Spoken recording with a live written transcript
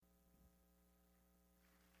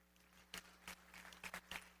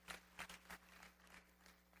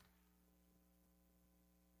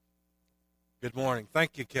Good morning.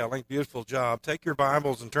 Thank you, Kelly. Beautiful job. Take your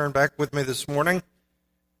Bibles and turn back with me this morning.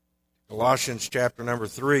 Colossians chapter number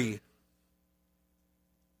 3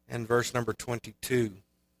 and verse number 22.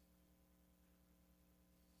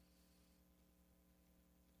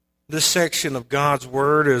 This section of God's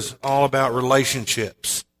Word is all about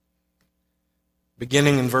relationships.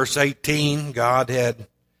 Beginning in verse 18, God had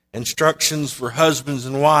instructions for husbands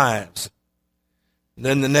and wives. And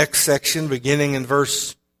then the next section, beginning in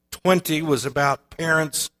verse 20, was about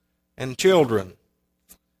parents and children.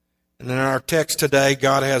 And in our text today,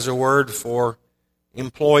 God has a word for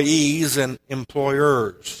employees and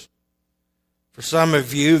employers. For some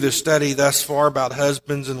of you, the study thus far about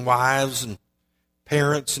husbands and wives and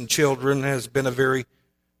parents and children has been a very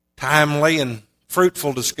timely and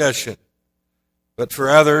fruitful discussion. But for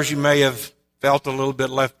others, you may have felt a little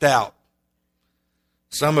bit left out.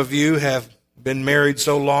 Some of you have been married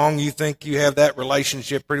so long, you think you have that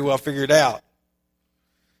relationship pretty well figured out.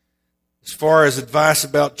 As far as advice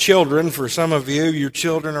about children, for some of you, your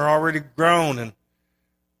children are already grown and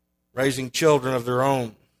raising children of their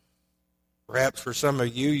own. Perhaps for some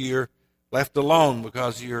of you, you're left alone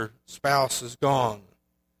because your spouse is gone.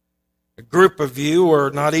 A group of you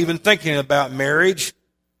are not even thinking about marriage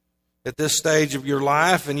at this stage of your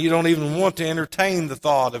life, and you don't even want to entertain the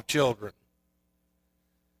thought of children.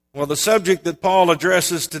 Well, the subject that Paul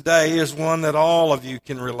addresses today is one that all of you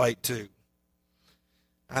can relate to.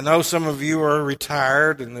 I know some of you are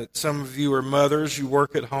retired and that some of you are mothers, you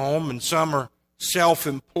work at home, and some are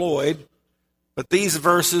self-employed. But these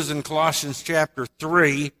verses in Colossians chapter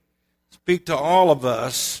 3 speak to all of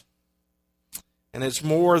us, and it's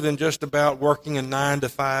more than just about working a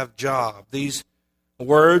 9-to-5 job. These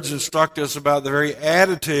words instruct us about the very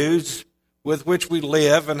attitudes with which we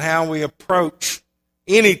live and how we approach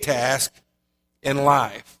any task in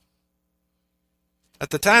life. At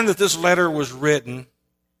the time that this letter was written,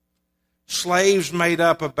 slaves made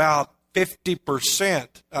up about 50%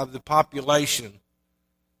 of the population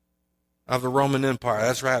of the Roman Empire.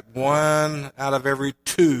 That's right, 1 out of every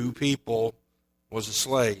 2 people was a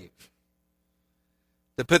slave.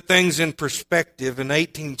 To put things in perspective, in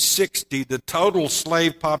 1860, the total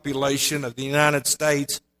slave population of the United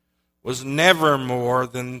States was never more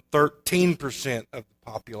than 13% of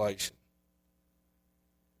the population.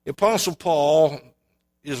 The Apostle Paul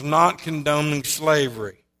is not condoning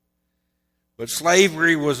slavery, but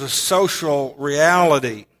slavery was a social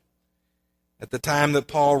reality at the time that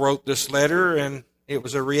Paul wrote this letter, and it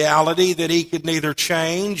was a reality that he could neither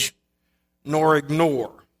change nor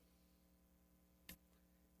ignore.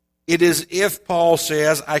 It is if Paul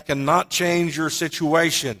says, I cannot change your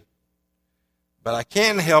situation, but I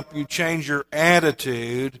can help you change your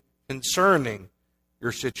attitude concerning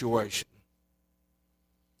your situation.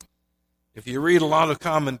 If you read a lot of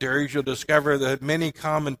commentaries, you'll discover that many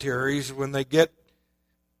commentaries, when they get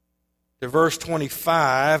to verse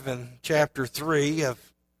 25 in chapter 3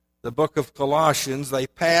 of the book of Colossians, they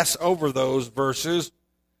pass over those verses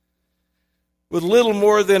with little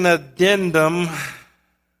more than an addendum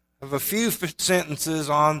of a few sentences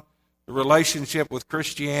on the relationship with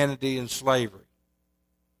Christianity and slavery.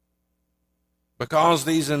 Because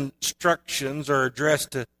these instructions are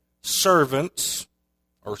addressed to servants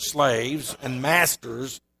or slaves and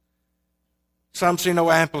masters, some see no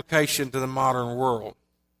application to the modern world.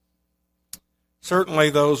 Certainly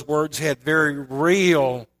those words had very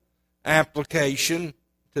real application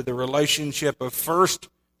to the relationship of first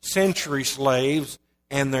century slaves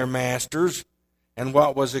and their masters and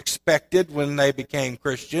what was expected when they became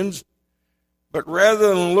Christians. But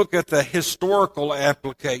rather than look at the historical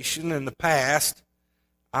application in the past,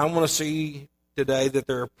 I want to see today that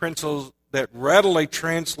there are principles that readily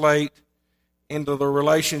translate into the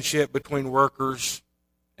relationship between workers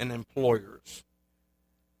and employers.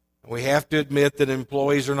 We have to admit that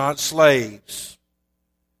employees are not slaves,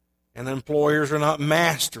 and employers are not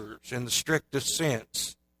masters in the strictest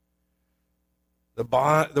sense.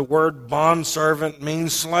 The word bondservant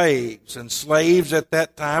means slaves, and slaves at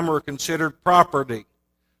that time were considered property,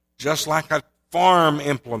 just like a farm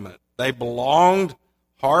implement. They belonged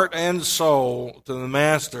heart and soul to the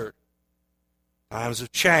master. Times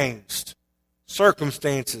have changed.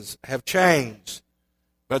 Circumstances have changed.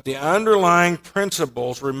 But the underlying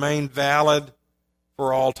principles remain valid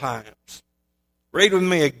for all times. Read with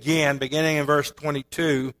me again, beginning in verse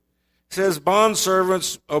 22. It says,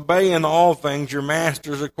 Bondservants, obey in all things your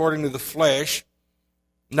masters according to the flesh,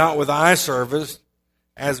 not with eye service,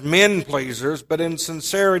 as men pleasers, but in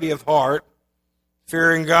sincerity of heart,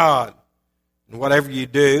 fearing God. And whatever you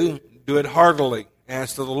do, do it heartily,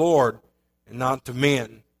 as to the Lord, and not to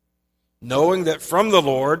men, knowing that from the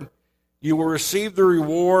Lord you will receive the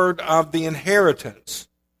reward of the inheritance,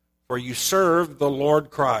 for you serve the Lord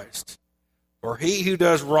Christ. For he who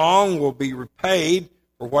does wrong will be repaid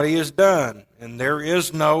for what he has done, and there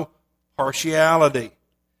is no partiality.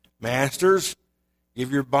 Masters,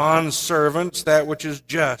 give your bond servants that which is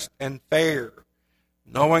just and fair,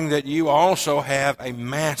 knowing that you also have a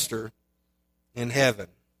master in heaven.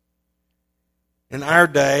 In our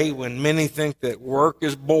day, when many think that work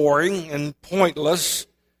is boring and pointless,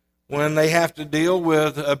 when they have to deal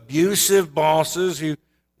with abusive bosses who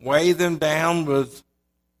weigh them down with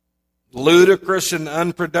ludicrous and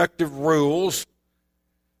unproductive rules,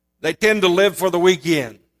 they tend to live for the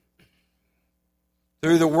weekend.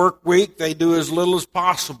 Through the work week, they do as little as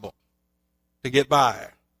possible to get by.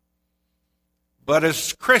 But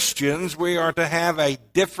as Christians, we are to have a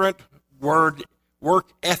different work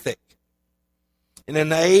ethic. In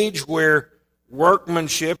an age where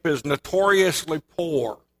workmanship is notoriously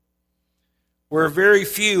poor, where very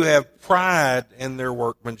few have pride in their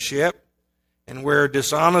workmanship, and where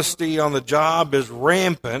dishonesty on the job is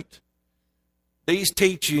rampant, these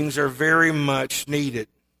teachings are very much needed.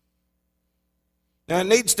 Now, it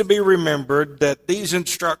needs to be remembered that these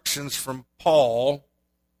instructions from Paul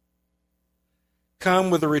come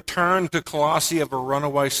with a return to Colossae of a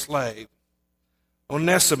runaway slave,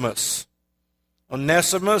 Onesimus.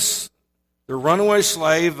 Onesimus, the runaway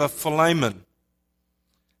slave of Philemon.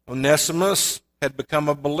 Onesimus had become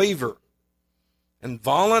a believer and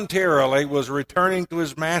voluntarily was returning to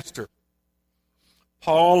his master.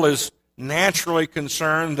 Paul is naturally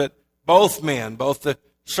concerned that both men, both the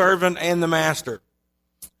servant and the master,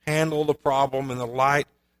 handle the problem in the light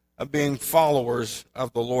of being followers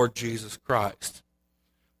of the Lord Jesus Christ.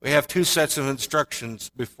 We have two sets of instructions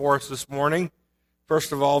before us this morning.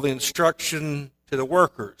 First of all, the instruction to the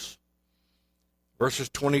workers, verses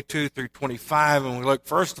 22 through 25, and we look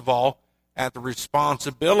first of all at the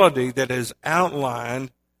responsibility that is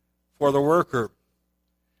outlined for the worker.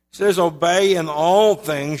 It says, obey in all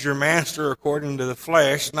things your master according to the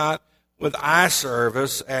flesh, not with eye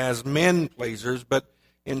service as men pleasers, but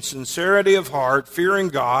in sincerity of heart, fearing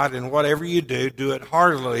God, and whatever you do, do it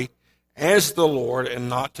heartily as the Lord and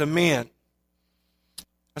not to men.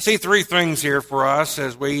 I see three things here for us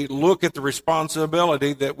as we look at the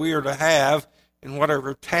responsibility that we are to have in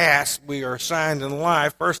whatever task we are assigned in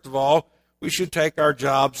life. First of all, we should take our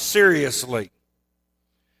job seriously.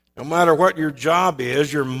 No matter what your job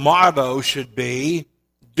is, your motto should be,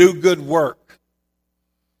 do good work.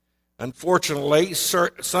 Unfortunately,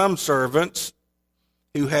 some servants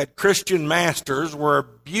who had Christian masters were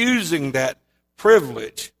abusing that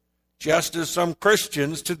privilege, just as some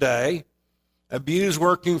Christians today abuse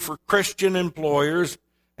working for Christian employers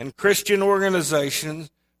and Christian organizations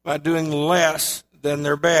by doing less than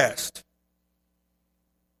their best.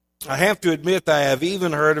 I have to admit that I have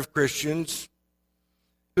even heard of Christians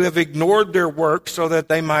who have ignored their work so that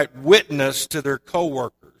they might witness to their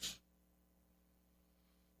co-workers.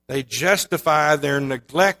 They justify their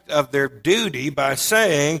neglect of their duty by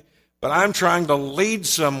saying, but I'm trying to lead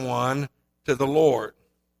someone to the Lord.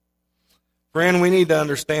 Friend, we need to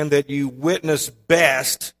understand that you witness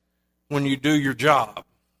best when you do your job.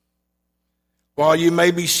 While you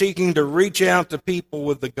may be seeking to reach out to people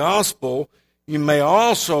with the gospel, you may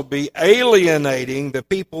also be alienating the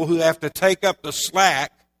people who have to take up the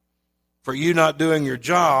slack for you not doing your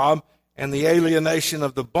job, and the alienation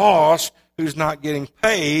of the boss who's not getting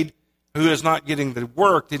paid, who is not getting the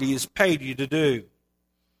work that he has paid you to do.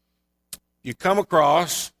 You come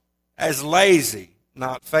across as lazy,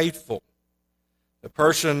 not faithful. The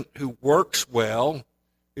person who works well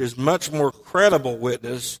is much more credible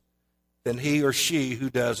witness than he or she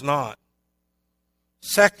who does not.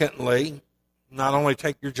 Secondly, not only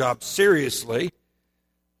take your job seriously,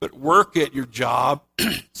 but work at your job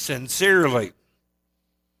sincerely,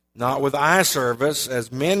 not with eye service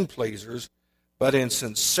as men pleasers, but in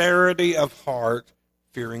sincerity of heart,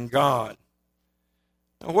 fearing God.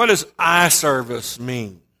 Now, what does eye service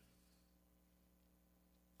mean?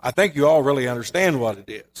 I think you all really understand what it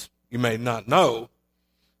is. You may not know.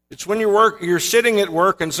 It's when you're sitting at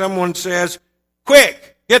work and someone says,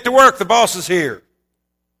 quick, get to work, the boss is here.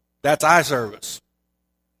 That's eye service.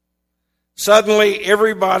 Suddenly,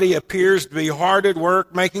 everybody appears to be hard at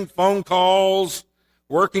work, making phone calls,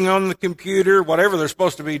 working on the computer, whatever they're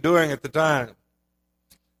supposed to be doing at the time.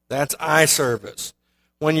 That's eye service.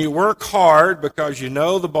 When you work hard because you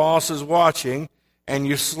know the boss is watching and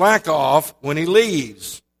you slack off when he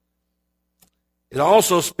leaves. It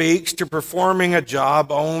also speaks to performing a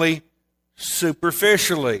job only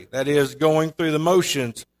superficially, that is, going through the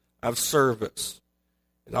motions of service.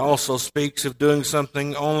 It also speaks of doing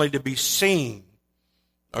something only to be seen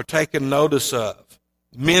or taken notice of,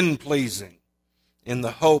 men-pleasing, in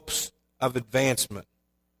the hopes of advancement.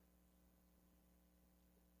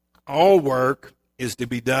 All work is to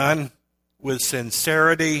be done with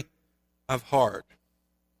sincerity of heart.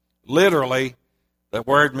 Literally, the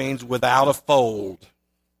word means without a fold.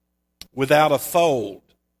 Without a fold.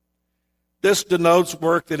 This denotes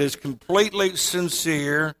work that is completely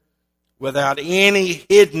sincere, without any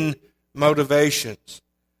hidden motivations.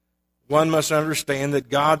 One must understand that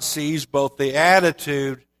God sees both the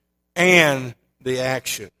attitude and the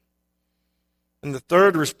action. And the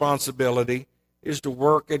third responsibility is to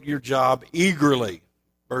work at your job eagerly.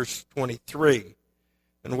 Verse 23.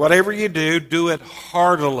 And whatever you do, do it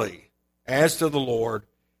heartily, as to the Lord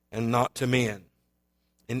and not to men.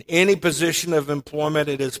 In any position of employment,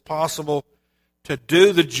 it is possible to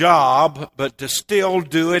do the job, but to still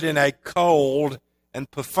do it in a cold and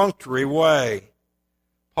perfunctory way.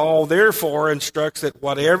 Paul therefore instructs that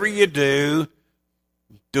whatever you do,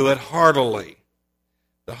 do it heartily.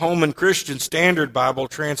 The Holman Christian Standard Bible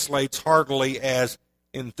translates heartily as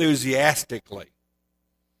enthusiastically.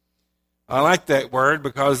 I like that word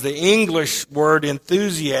because the English word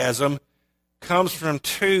enthusiasm comes from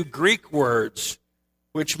two Greek words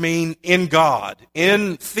which mean in God,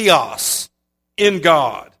 in theos, in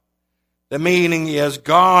God. The meaning is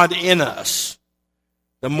God in us.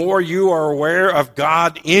 The more you are aware of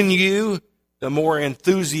God in you, the more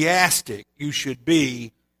enthusiastic you should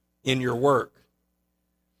be in your work.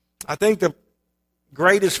 I think the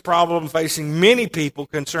greatest problem facing many people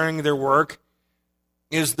concerning their work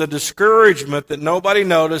is the discouragement that nobody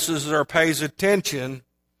notices or pays attention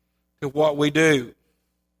to what we do.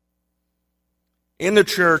 In the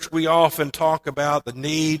church, we often talk about the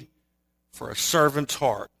need for a servant's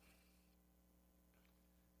heart.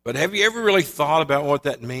 But have you ever really thought about what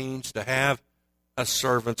that means to have a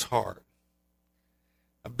servant's heart?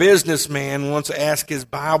 A businessman once asked his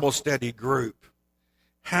Bible study group,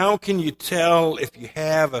 how can you tell if you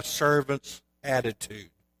have a servant's attitude?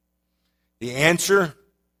 The answer,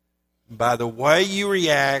 by the way you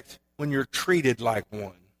react when you're treated like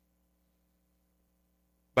one.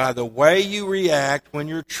 By the way you react when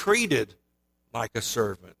you're treated like a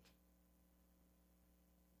servant.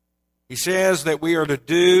 He says that we are to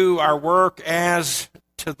do our work as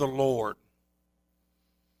to the Lord.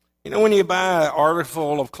 You know, when you buy an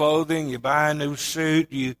article of clothing, you buy a new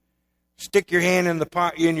suit, you stick your hand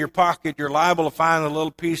in your pocket, you're liable to find a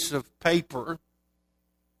little piece of paper.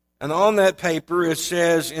 And on that paper it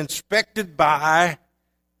says, inspected by,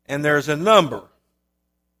 and there's a number.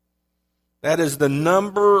 That is the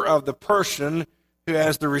number of the person who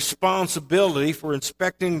has the responsibility for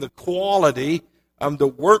inspecting the quality of the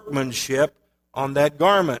workmanship on that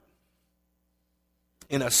garment.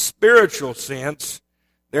 In a spiritual sense,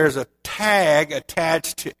 there's a tag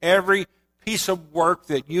attached to every piece of work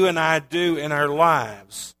that you and I do in our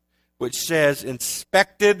lives, which says,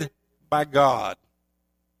 inspected by God.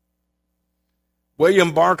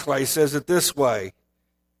 William Barclay says it this way,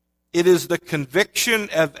 it is the conviction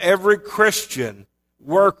of every Christian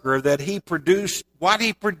worker that what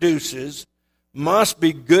he produces must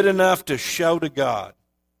be good enough to show to God.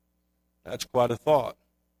 That's quite a thought.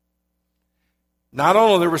 Not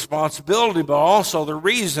only the responsibility, but also the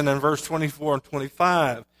reason in verse 24 and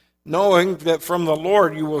 25. Knowing that from the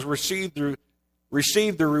Lord you will receive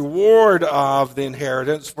the reward of the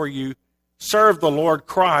inheritance, for you serve the Lord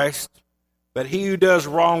Christ, but he who does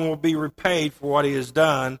wrong will be repaid for what he has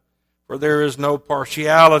done, for there is no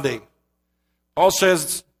partiality. Paul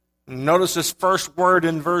says, notice this first word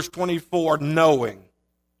in verse 24, knowing.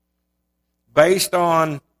 Based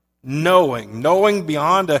on knowing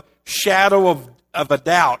beyond a shadow of a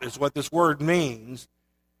doubt is what this word means.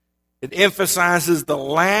 It emphasizes the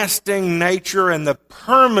lasting nature and the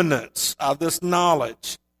permanence of this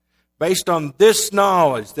knowledge. Based on this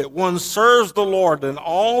knowledge that one serves the Lord in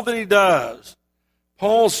all that he does,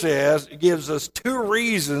 Paul says it gives us two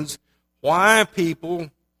reasons why people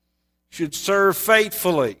should serve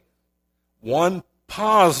faithfully. One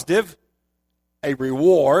positive, a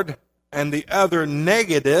reward, and the other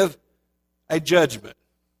negative, a judgment.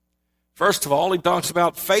 First of all, he talks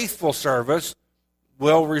about faithful service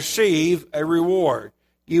will receive a reward.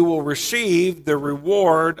 You will receive the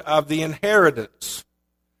reward of the inheritance.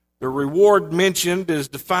 The reward mentioned is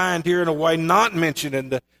defined here in a way not mentioned in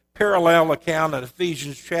the parallel account of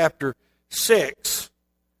Ephesians chapter 6.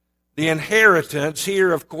 The inheritance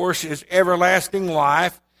here, of course, is everlasting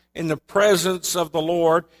life in the presence of the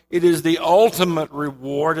Lord. It is the ultimate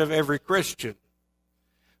reward of every Christian.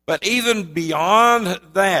 But even beyond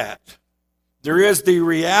that, There is the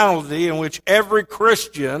reality in which every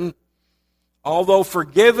Christian, although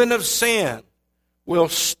forgiven of sin, will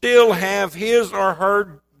still have his or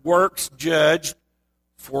her works judged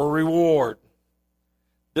for reward.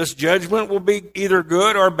 This judgment will be either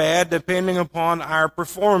good or bad depending upon our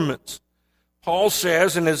performance. Paul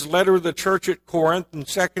says in his letter to the church at Corinth in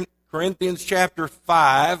 2 Corinthians chapter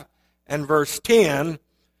 5 and verse 10,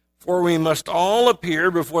 "For we must all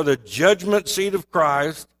appear before the judgment seat of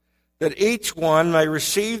Christ, that each one may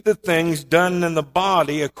receive the things done in the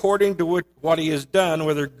body according to what he has done,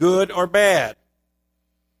 whether good or bad."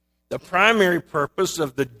 The primary purpose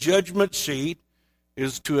of the judgment seat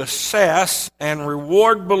is to assess and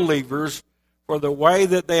reward believers for the way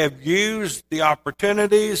that they have used the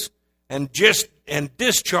opportunities and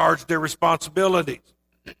discharged their responsibilities.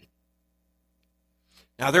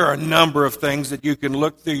 Now, there are a number of things that you can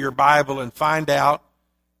look through your Bible and find out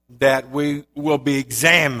that we will be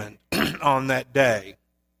examined on that day.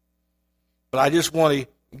 But I just want to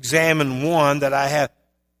examine one that I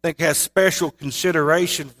think has special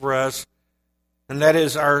consideration for us, and that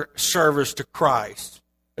is our service to Christ,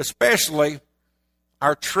 especially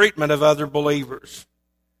our treatment of other believers.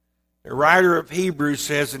 The writer of Hebrews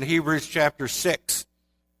says in Hebrews chapter 6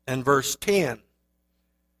 and verse 10,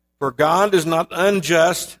 "For God is not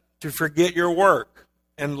unjust to forget your work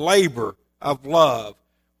and labor of love,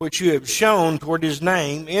 which you have shown toward his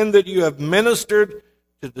name, in that you have ministered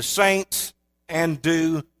to the saints and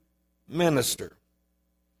do minister."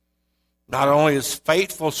 Not only is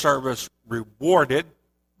faithful service rewarded,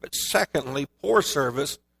 but secondly, poor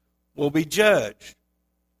service will be judged.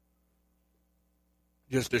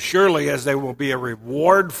 Just as surely as there will be a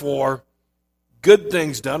reward for good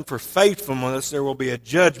things done, for faithfulness, there will be a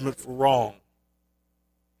judgment for wrong.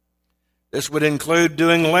 This would include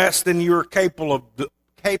doing less than you are capable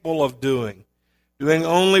of doing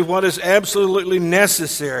only what is absolutely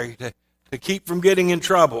necessary to keep from getting in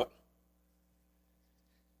trouble.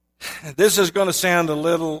 This is going to sound a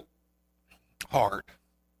little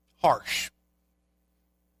harsh.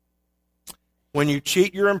 When you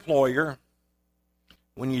cheat your employer,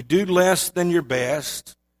 when you do less than your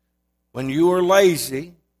best, when you are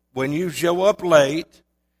lazy, when you show up late,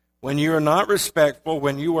 when you are not respectful,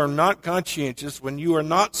 when you are not conscientious, when you are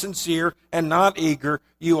not sincere and not eager,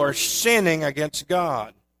 you are sinning against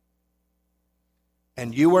God.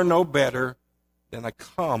 And you are no better than a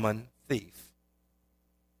common thief.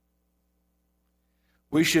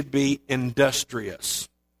 We should be industrious.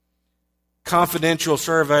 Confidential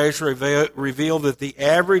surveys reveal that the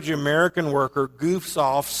average American worker goofs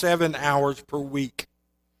off 7 hours per week.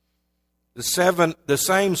 The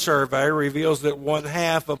same survey reveals that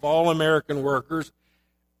 1/2 of all American workers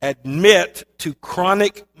admit to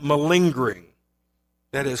chronic malingering,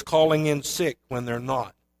 that is, calling in sick when they're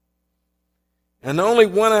not. And only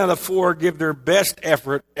 1 out of 4 give their best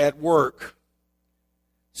effort at work.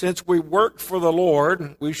 Since we work for the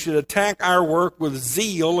Lord, we should attack our work with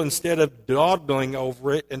zeal instead of dawdling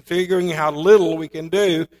over it and figuring how little we can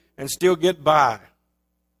do and still get by,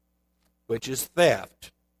 which is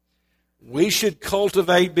theft. We should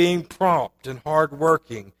cultivate being prompt and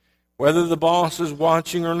hardworking, whether the boss is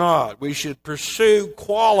watching or not. We should pursue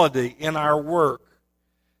quality in our work.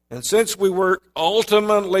 And since we work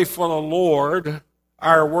ultimately for the Lord,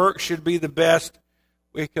 our work should be the best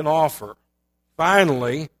we can offer.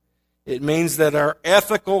 Finally, it means that our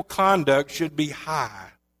ethical conduct should be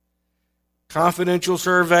high. Confidential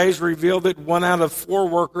surveys reveal that 1 out of 4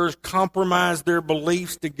 workers compromise their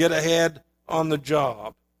beliefs to get ahead on the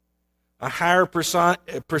job. A higher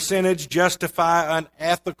percentage justify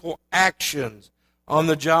unethical actions on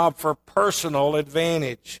the job for personal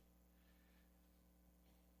advantage.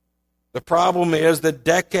 The problem is that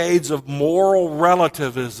decades of moral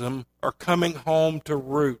relativism are coming home to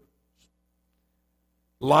roost.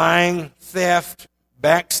 Lying, theft,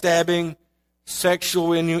 backstabbing,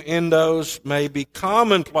 sexual innuendos may be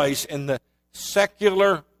commonplace in the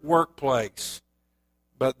secular workplace,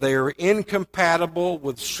 but they are incompatible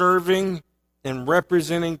with serving and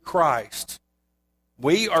representing Christ.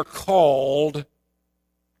 We are called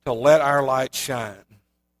to let our light shine.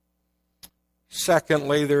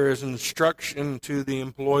 Secondly, there is instruction to the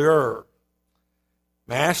employer.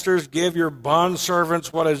 Masters, give your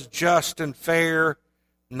bondservants what is just and fair,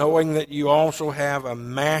 knowing that you also have a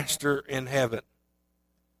master in heaven.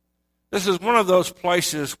 This is one of those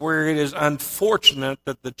places where it is unfortunate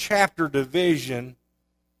that the chapter division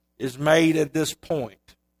is made at this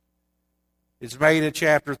point. It's made at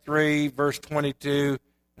chapter 3, verse 22,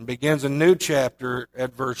 and begins a new chapter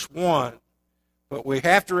at verse 1. But we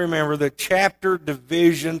have to remember that chapter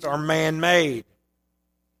divisions are man-made.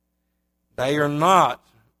 They are not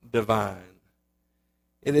divine.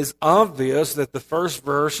 It is obvious that the first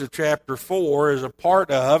verse of chapter 4 is a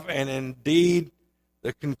part of, and indeed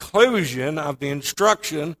the conclusion of, the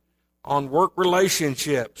instruction on work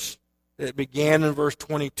relationships that began in verse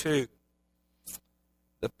 22.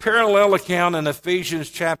 The parallel account in Ephesians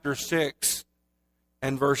chapter 6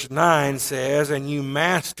 and verse 9 says, "And you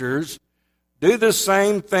masters, do the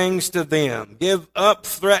same things to them. Give up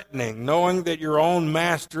threatening, knowing that your own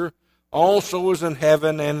master also is in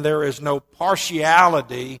heaven, and there is no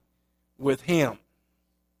partiality with him."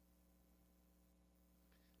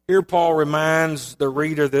 Here Paul reminds the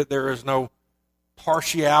reader that there is no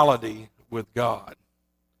partiality with God.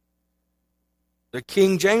 The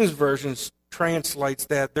King James Version translates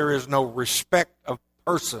that there is no respect of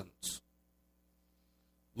persons.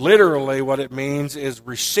 Literally, what it means is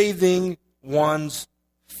receiving one's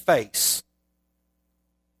face.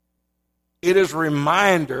 It is a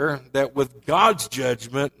reminder that with God's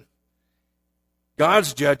judgment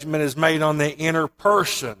is made on the inner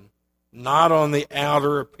person, not on the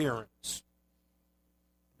outer appearance.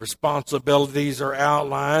 Responsibilities are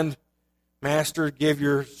outlined. Master, give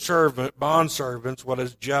your bondservants what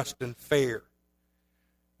is just and fair.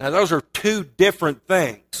 Now, those are two different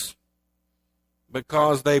things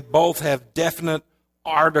because they both have definite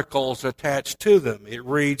articles attached to them. It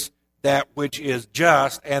reads, that which is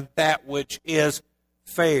just and that which is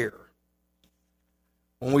fair.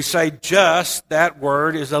 When we say just, that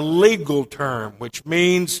word is a legal term, which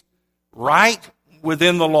means right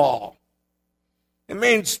within the law. It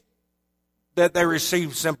means that they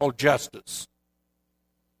receive simple justice.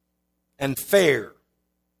 And fair,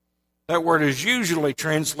 that word is usually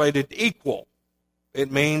translated equal.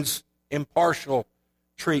 It means impartial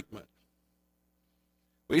treatment.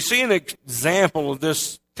 We see an example of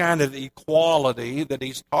this kind of equality that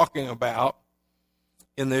he's talking about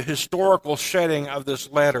in the historical setting of this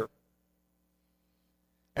letter.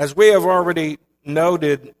 As we have already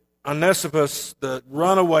noted, Onesimus, the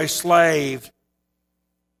runaway slave,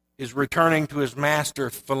 is returning to his master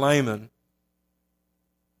Philemon.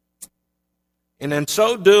 And in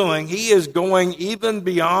so doing, he is going even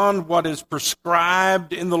beyond what is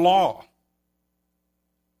prescribed in the law.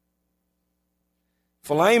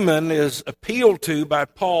 Philemon is appealed to by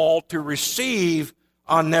Paul to receive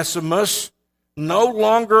Onesimus no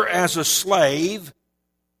longer as a slave,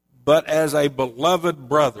 but as a beloved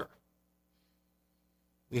brother.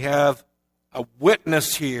 We have a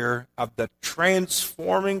witness here of the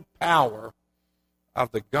transforming power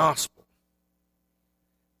of the gospel.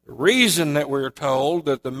 The reason that we're told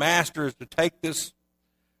that the master is to take this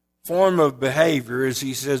form of behavior is,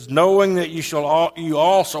 he says, knowing that you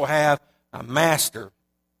also have a master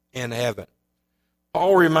in heaven.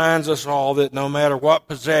 Paul reminds us all that no matter what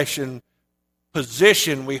position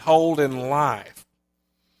we hold in life,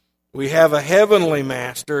 we have a heavenly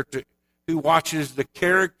master who watches the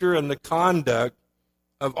character and the conduct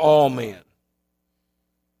of all men.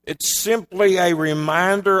 It's simply a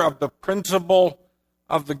reminder of the principle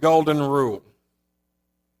of the golden rule.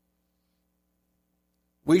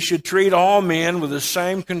 We should treat all men with the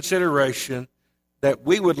same consideration that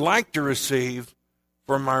we would like to receive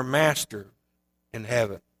from our master in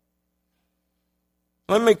heaven.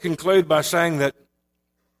 Let me conclude by saying that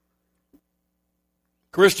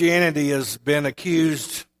Christianity has been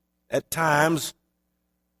accused at times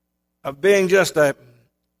of being just a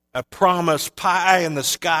promised pie in the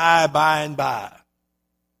sky by and by.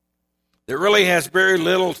 It really has very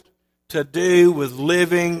little to do with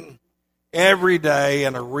living every day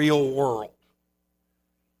in a real world.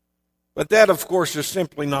 But that, of course, is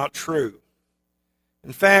simply not true.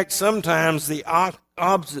 In fact, sometimes the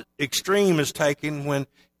opposite extreme is taken when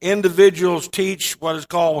individuals teach what is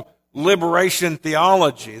called liberation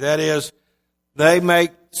theology. That is, they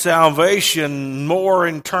make salvation more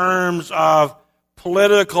in terms of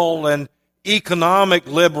political and economic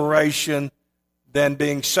liberation than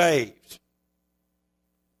being saved.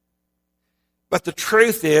 But the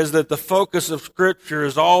truth is that the focus of Scripture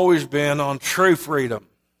has always been on true freedom,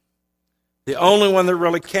 the only one that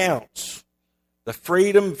really counts, the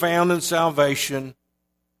freedom found in salvation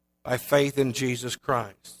by faith in Jesus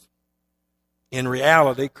Christ. In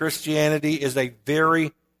reality, Christianity is a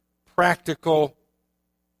very practical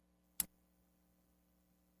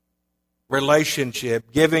relationship,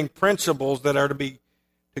 giving principles that are to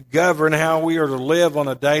govern how we are to live on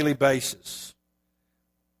a daily basis.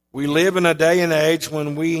 We live in a day and age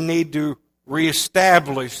when we need to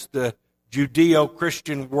reestablish the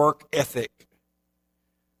Judeo-Christian work ethic.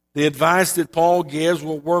 The advice that Paul gives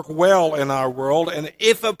will work well in our world, and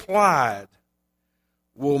if applied,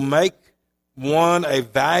 will make one, a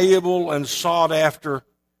valuable and sought-after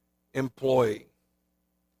employee.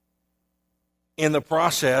 In the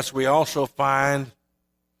process, we also find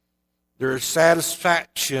there is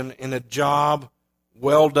satisfaction in a job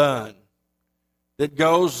well done that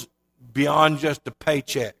goes beyond just a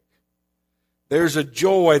paycheck. There's a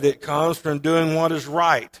joy that comes from doing what is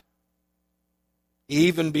right,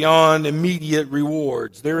 even beyond immediate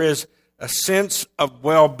rewards. There is a sense of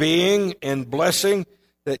well-being and blessing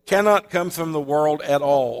that cannot come from the world at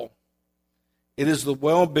all. It is the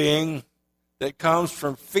well-being that comes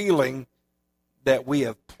from feeling that we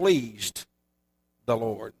have pleased the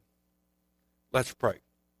Lord. Let's pray.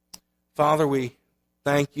 Father, we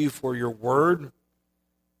thank you for your word,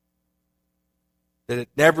 that it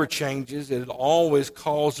never changes, that it always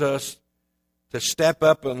calls us to step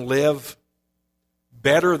up and live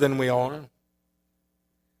better than we are.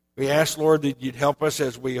 We ask, Lord, that you'd help us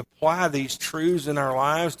as we apply these truths in our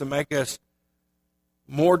lives to make us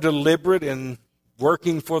more deliberate in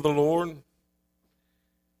working for the Lord.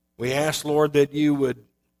 We ask, Lord, that you would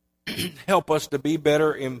help us to be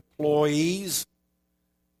better employees,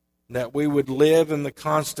 that we would live in the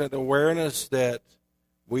constant awareness that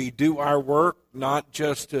we do our work not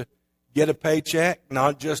just to get a paycheck,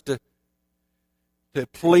 not just to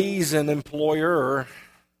please an employer,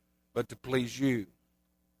 but to please you.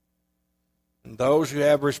 And those who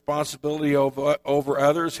have responsibility over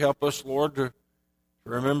others, help us, Lord, to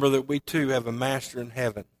remember that we too have a master in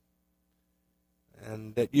heaven,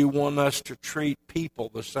 and that you want us to treat people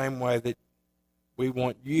the same way that we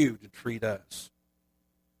want you to treat us.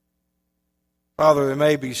 Father, there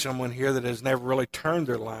may be someone here that has never really turned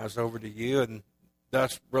their lives over to you, and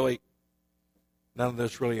thus really none of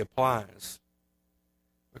this really applies,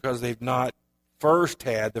 because they've not first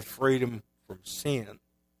had the freedom from sin.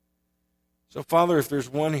 So, Father, if there's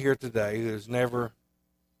one here today who has never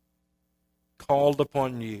called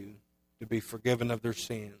upon you to be forgiven of their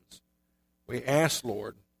sins, we ask,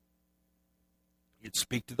 Lord, you'd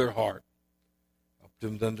speak to their heart. Help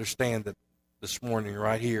them to understand that this morning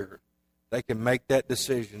right here, they can make that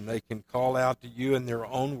decision. They can call out to you in their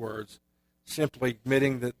own words, simply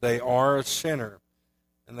admitting that they are a sinner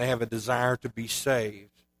and they have a desire to be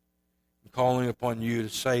saved, and calling upon you to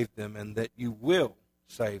save them, and that you will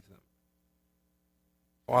save them.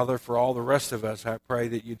 Father, for all the rest of us, I pray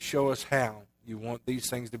that you'd show us how you want these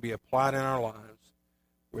things to be applied in our lives.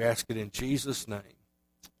 We ask it in Jesus' name.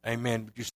 Amen. Would you